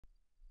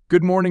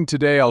Good morning.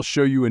 Today I'll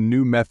show you a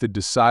new method to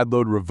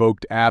sideload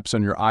revoked apps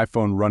on your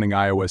iPhone running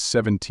iOS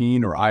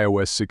 17 or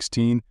iOS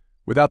 16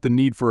 without the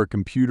need for a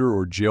computer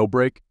or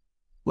jailbreak.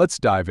 Let's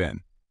dive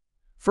in.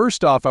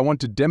 First off, I want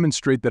to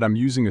demonstrate that I'm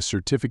using a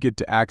certificate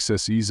to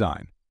access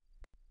Esign.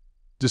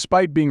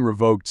 Despite being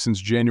revoked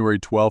since January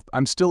 12th,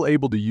 I'm still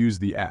able to use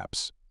the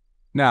apps.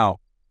 Now,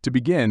 to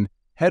begin,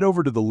 head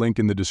over to the link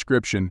in the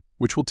description,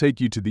 which will take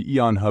you to the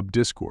Eon Hub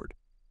Discord.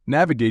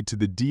 Navigate to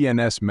the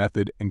DNS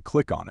method and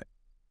click on it.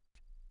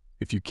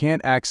 If you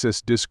can't access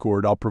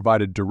Discord, I'll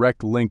provide a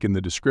direct link in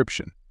the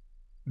description.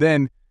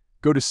 Then,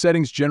 go to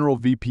Settings, General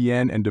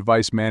VPN and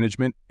Device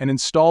Management and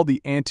install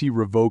the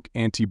Anti-Revoke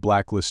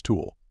Anti-Blacklist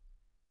tool.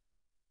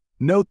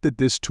 Note that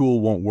this tool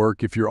won't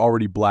work if you're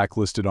already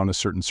blacklisted on a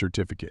certain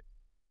certificate.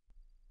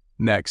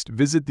 Next,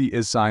 visit the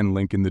Esign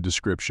link in the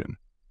description.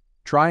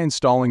 Try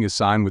installing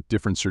Esign with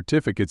different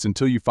certificates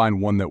until you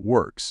find one that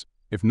works.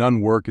 If none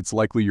work, it's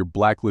likely you're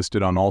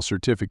blacklisted on all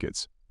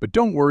certificates. But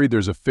don't worry,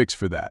 there's a fix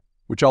for that,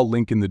 which I'll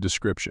link in the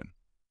description.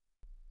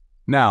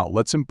 Now,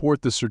 let's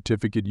import the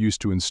certificate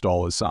used to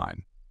install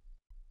Esign.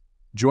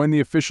 Join the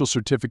official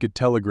certificate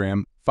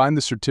Telegram, find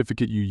the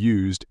certificate you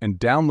used, and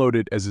download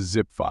it as a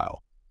zip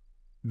file.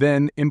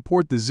 Then,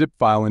 import the zip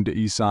file into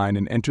Esign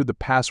and enter the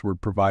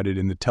password provided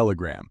in the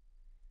Telegram.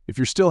 If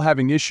you're still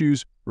having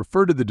issues,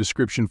 refer to the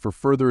description for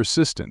further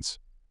assistance.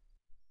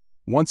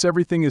 Once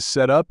everything is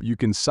set up, you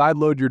can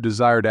sideload your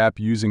desired app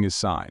using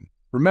Esign.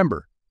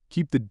 Remember,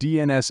 keep the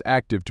DNS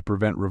active to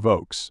prevent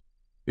revokes.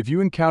 If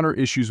you encounter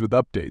issues with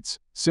updates,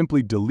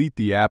 simply delete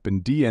the app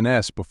and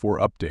DNS before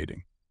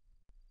updating.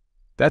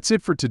 That's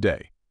it for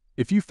today.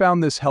 If you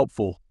found this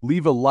helpful,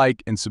 leave a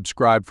like and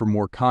subscribe for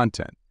more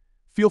content.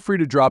 Feel free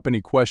to drop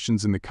any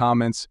questions in the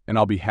comments and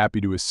I'll be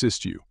happy to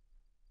assist you.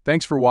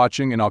 Thanks for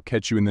watching and I'll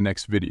catch you in the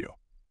next video.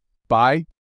 Bye.